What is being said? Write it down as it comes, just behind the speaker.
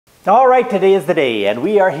All right, today is the day, and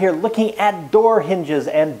we are here looking at door hinges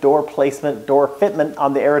and door placement, door fitment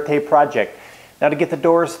on the Arete project. Now, to get the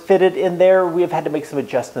doors fitted in there, we have had to make some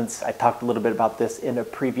adjustments. I talked a little bit about this in a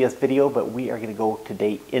previous video, but we are going to go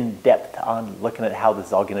today in depth on looking at how this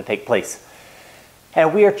is all going to take place.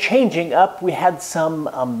 And we are changing up. We had some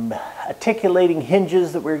articulating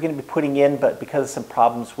hinges that we were going to be putting in, but because of some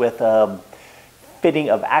problems with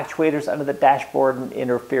fitting of actuators under the dashboard and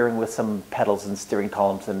interfering with some pedals and steering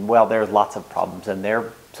columns, and well, there's lots of problems in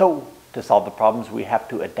there. So to solve the problems, we have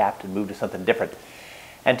to adapt and move to something different.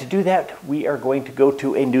 And to do that, we are going to go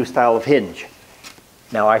to a new style of hinge.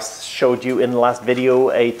 Now, I showed you in the last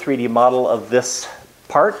video a 3D model of this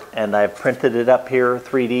part, and I've printed it up here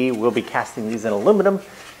 3D. We'll be casting these in aluminum,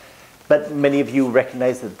 but many of you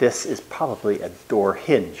recognize that this is probably a door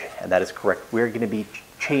hinge, and that is correct. We're going to be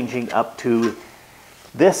changing up to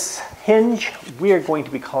this hinge. We are going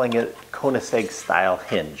to be calling it Keonigsegg style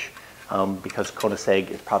hinge because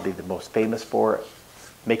Keonigsegg is probably the most famous for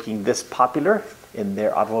making this popular in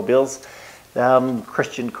their automobiles.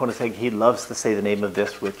 Christian Keonigsegg, he loves to say the name of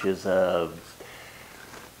this, which is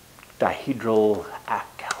Dihedral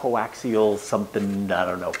coaxial something, I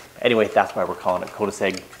don't know. Anyway, that's why we're calling it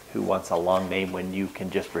Keonigsegg. Who wants a long name when you can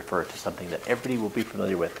just refer to something that everybody will be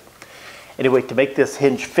familiar with? Anyway, to make this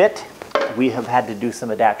hinge fit, we have had to do some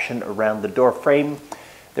adaptation around the door frame.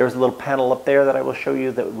 There's a little panel up there that I will show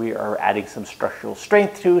you that we are adding some structural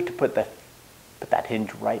strength to put that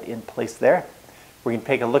hinge right in place there. We're going to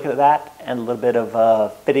take a look at that and a little bit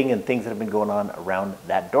of fitting and things that have been going on around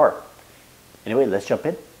that door. Anyway, let's jump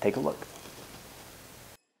in, take a look.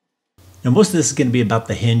 Now, most of this is going to be about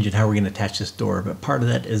the hinge and how we're going to attach this door, but part of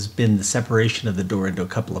that has been the separation of the door into a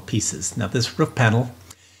couple of pieces. Now, this roof panel,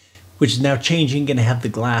 which is now changing, going to have the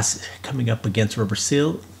glass coming up against rubber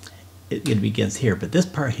seal. It's going to be against here, but this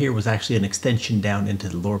part here was actually an extension down into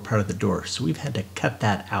the lower part of the door, so we've had to cut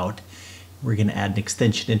that out. We're going to add an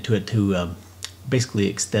extension into it to basically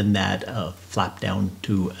extend that flap down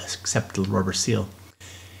to accept the rubber seal.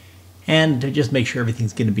 And to just make sure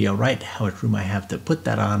everything's going to be all right, how much room I have to put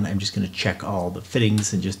that on, I'm just going to check all the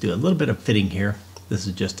fittings and just do a little bit of fitting here. This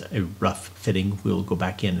is just a rough fitting. We'll go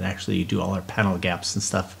back in and actually do all our panel gaps and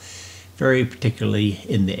stuff very particularly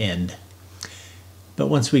in the end. But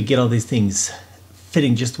once we get all these things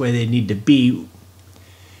fitting just the way they need to be,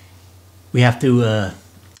 we have to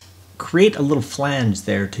create a little flange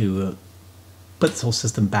there to put this whole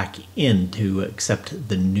system back in to accept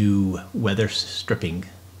the new weather stripping.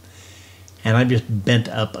 And I've just bent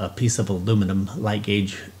up a piece of aluminum, light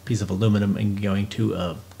gauge piece of aluminum, and going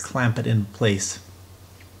to clamp it in place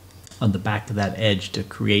on the back of that edge to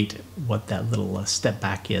create what that little step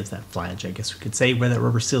back is, that flange, I guess we could say, where that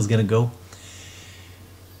rubber seal is going to go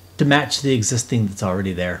to match the existing that's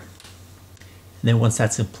already there. And then once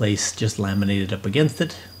that's in place, just laminate it up against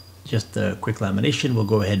it. Just a quick lamination. We'll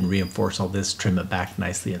go ahead and reinforce all this, trim it back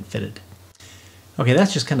nicely and fit it. Okay,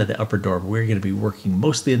 that's just kind of the upper door. We're going to be working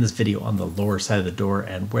mostly in this video on the lower side of the door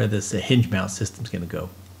and where this hinge mount system is going to go.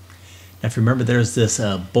 Now, if you remember, there's this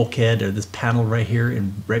bulkhead or this panel right here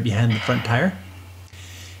and right behind the front tire.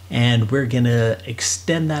 And we're going to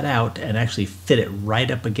extend that out and actually fit it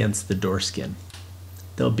right up against the door skin.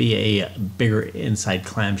 There'll be a bigger inside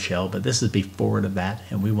clamshell, but this is before of that.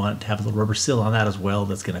 And we want to have a little rubber seal on that as well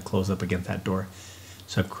that's going to close up against that door.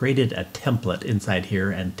 So I've created a template inside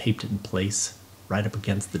here and taped it in place right up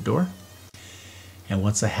against the door. And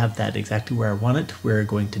once I have that exactly where I want it, we're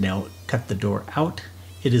going to now cut the door out.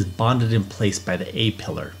 It is bonded in place by the A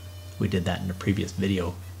pillar. We did that in a previous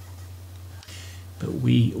video. But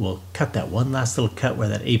we will cut that one last little cut where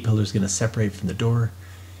that A pillar is going to separate from the door.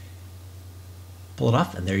 Pull it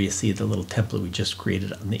off, and there you see the little template we just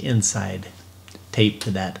created on the inside, taped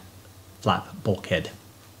to that flap bulkhead.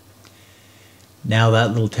 Now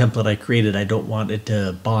that little template I created, I don't want it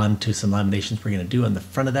to bond to some laminations we're going to do on the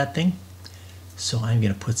front of that thing. So I'm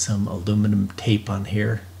going to put some aluminum tape on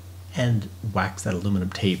here and wax that aluminum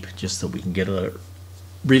tape just so we can get a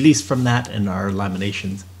release from that in our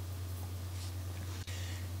laminations.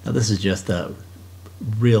 Now this is just a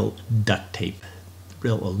real duct tape,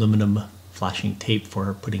 real aluminum flashing tape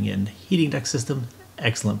for putting in heating duct system.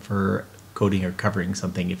 Excellent for coating or covering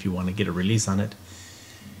something if you want to get a release on it.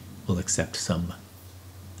 We'll accept some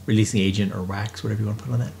releasing agent or wax, whatever you want to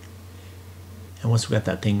put on that. And once we got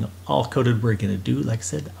that thing all coated, we're going to do, like I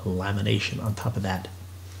said, a lamination on top of that.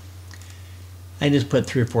 I just put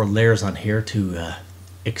 3 or 4 layers on here to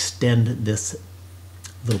extend this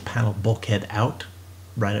little panel bulkhead out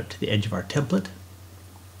right up to the edge of our template.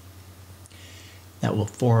 That will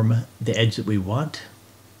form the edge that we want.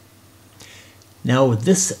 Now with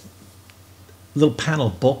this little panel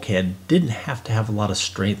bulkhead didn't have to have a lot of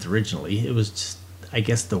strength originally. It was just, I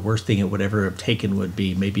guess the worst thing it would ever have taken would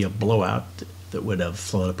be maybe a blowout that would have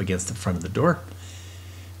flown up against the front of the door.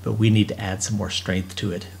 But we need to add some more strength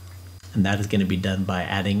to it. And that is going to be done by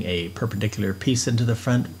adding a perpendicular piece into the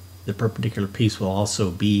front. The perpendicular piece will also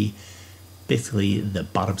be basically the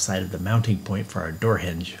bottom side of the mounting point for our door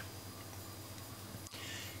hinge.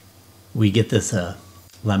 We get this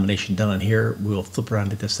lamination done on here, we'll flip around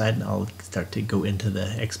to this side and I'll start to go into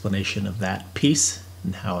the explanation of that piece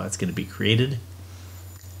and how it's going to be created.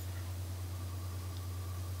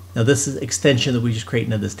 Now this is extension that we just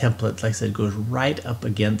created into this template. Like I said, goes right up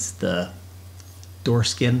against the door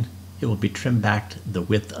skin. It will be trimmed back the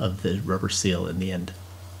width of the rubber seal in the end.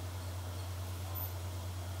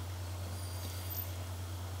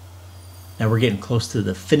 Now we're getting close to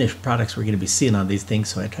the finished products we're going to be seeing on these things,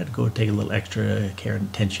 so I try to go take a little extra care and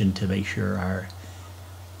attention to make sure our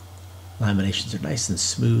laminations are nice and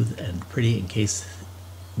smooth and pretty in case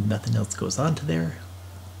nothing else goes onto there.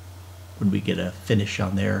 When we get a finish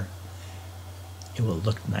on there, it will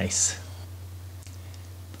look nice.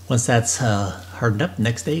 Once that's hardened up,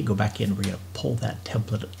 next day go back in, we're going to pull that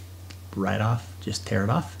template right off, just tear it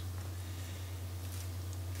off.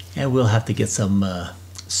 And we'll have to get some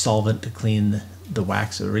solvent to clean the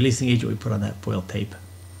wax or the releasing agent we put on that foil tape.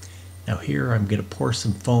 Now here I'm going to pour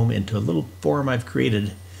some foam into a little form I've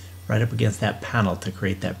created right up against that panel to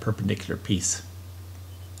create that perpendicular piece.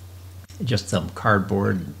 Just some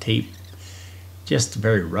cardboard and tape, just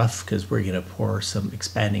very rough because we're going to pour some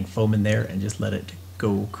expanding foam in there and just let it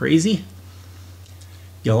go crazy.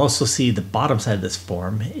 You'll also see the bottom side of this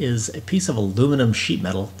form is a piece of aluminum sheet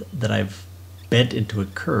metal that I've bent into a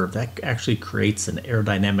curve. That actually creates an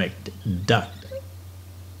aerodynamic duct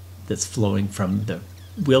that's flowing from the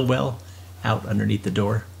wheel well out underneath the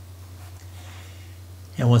door.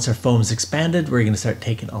 And once our foam is expanded, we're going to start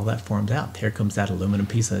taking all that foam out. Here comes that aluminum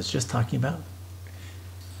piece I was just talking about.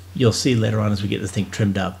 You'll see later on as we get this thing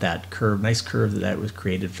trimmed out, that curve, nice curve that was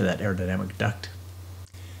created for that aerodynamic duct.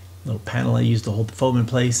 Little panel I used to hold the foam in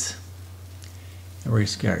place. And we're going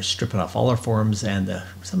to start stripping off all our forms, and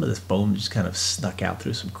some of this foam just kind of snuck out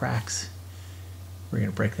through some cracks. We're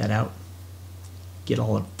going to break that out, get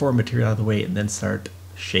all the form material out of the way, and then start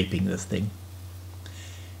shaping this thing.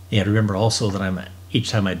 And remember also that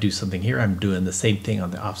each time I do something here, I'm doing the same thing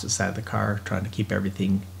on the opposite side of the car, trying to keep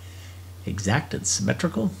everything exact and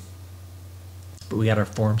symmetrical. But we got our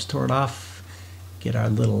forms torn off, get our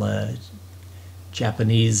little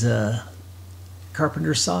Japanese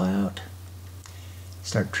carpenter saw out.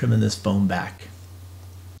 Start trimming this foam back.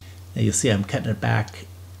 Now you'll see I'm cutting it back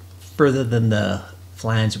further than the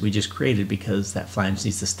flange that we just created because that flange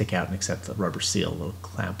needs to stick out and accept the rubber seal. It'll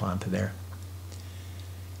clamp onto there.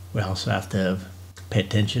 We also have to pay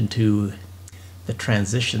attention to the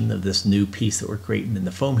transition of this new piece that we're creating in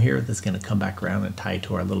the foam here that's going to come back around and tie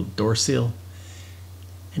to our little door seal.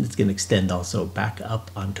 And it's going to extend also back up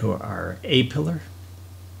onto our A-pillar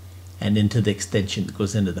and into the extension that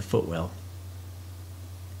goes into the footwell.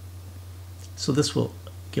 So this will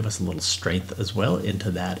give us a little strength as well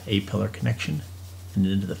into that A-pillar connection and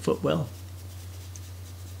into the footwell.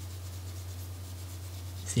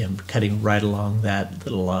 See, I'm cutting right along that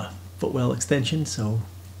little footwell extension, so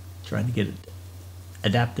trying to get it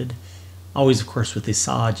adapted. Always, of course, with the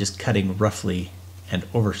saw, just cutting roughly and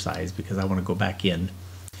oversized because I want to go back in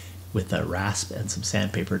with a rasp and some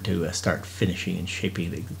sandpaper to start finishing and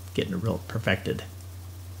shaping it, getting it real perfected.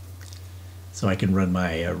 So I can run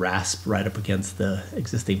my rasp right up against the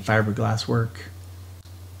existing fiberglass work.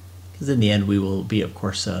 Because in the end we will be, of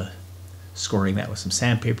course, scoring that with some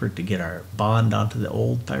sandpaper to get our bond onto the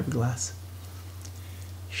old fiberglass.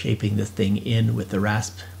 Shaping this thing in with the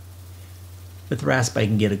rasp. With the rasp I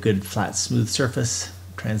can get a good flat smooth surface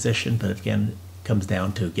transition, but again it comes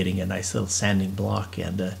down to getting a nice little sanding block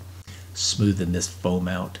and smoothing this foam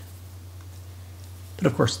out. But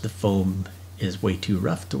of course the foam is way too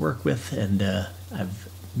rough to work with, and I've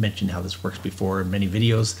mentioned how this works before in many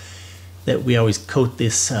videos, that we always coat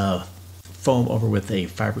this foam over with a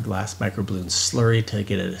fiberglass microballoon slurry to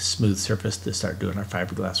get a smooth surface to start doing our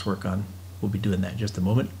fiberglass work on. We'll be doing that in just a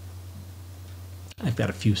moment. I've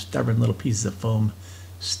got a few stubborn little pieces of foam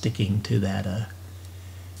sticking to that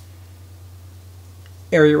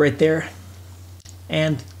area right there.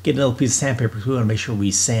 And get a little piece of sandpaper because we want to make sure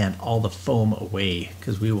we sand all the foam away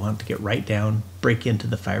because we want to get right down, break into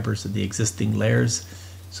the fibers of the existing layers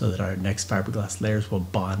so that our next fiberglass layers will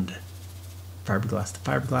bond fiberglass to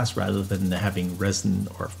fiberglass rather than having resin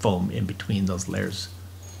or foam in between those layers.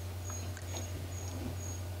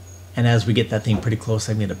 And as we get that thing pretty close,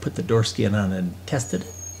 I'm going to put the door skin on and test it,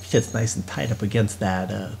 fits nice and tight up against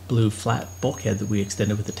that blue flat bulkhead that we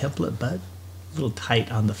extended with the template, but a little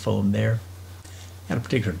tight on the foam there. At a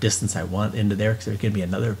particular distance I want into there because there's going to be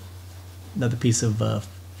another piece of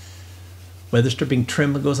weather stripping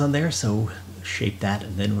trim that goes on there, so shape that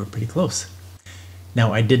and then we're pretty close.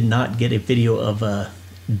 Now I did not get a video of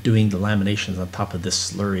doing the laminations on top of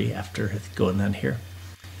this slurry after going on here,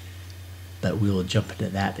 but we will jump into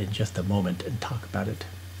that in just a moment and talk about it.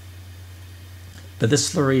 But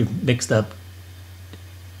this slurry mixed up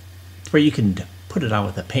where you can put it on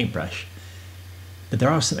with a paintbrush, but there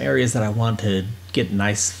are some areas that I want to get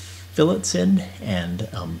nice fillets in and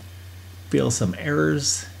feel some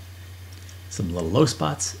errors, some little low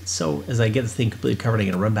spots. So as I get this thing completely covered, I'm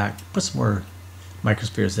going to run back, put some more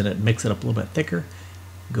microspheres in it, mix it up a little bit thicker,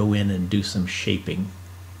 go in and do some shaping.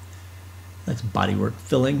 That's bodywork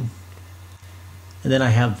filling. And then I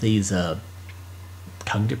have these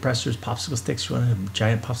tongue depressors, popsicle sticks. You want to have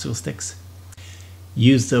giant popsicle sticks.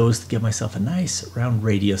 Use those to give myself a nice round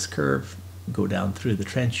radius curve, go down through the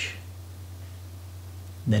trench,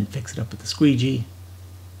 and then fix it up with the squeegee.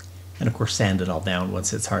 And of course sand it all down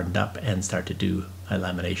once it's hardened up and start to do my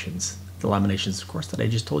laminations. The laminations, of course, that I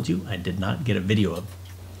just told you I did not get a video of.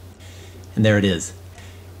 And there it is.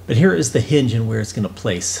 But here is the hinge and where it's going to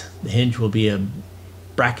place. The hinge will be a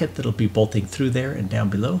bracket that'll be bolting through there and down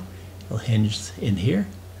below. It'll hinge in here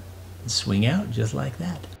and swing out just like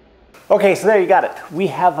that. Okay, so there you got it. We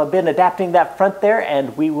have been adapting that front there,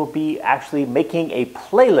 and we will be actually making a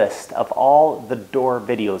playlist of all the door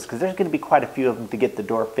videos because there's going to be quite a few of them to get the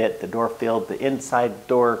door fit, the door filled, the inside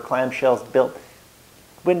door clamshells built,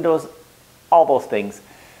 windows, all those things.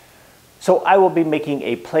 So I will be making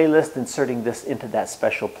a playlist, inserting this into that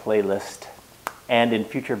special playlist. And in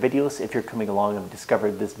future videos, if you're coming along and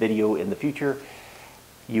discovered this video in the future,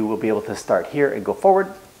 you will be able to start here and go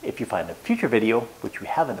forward. If you find a future video, which we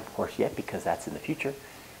haven't of course yet because that's in the future,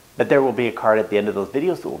 but there will be a card at the end of those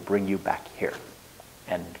videos that will bring you back here.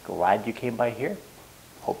 And glad you came by here.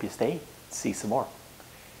 Hope you stay, see some more.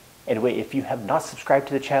 Anyway, if you have not subscribed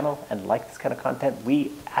to the channel and like this kind of content,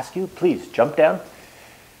 we ask you, please jump down,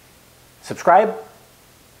 subscribe,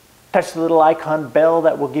 touch the little icon bell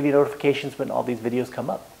that will give you notifications when all these videos come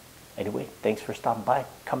up. Anyway, thanks for stopping by.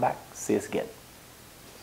 Come back, see us again.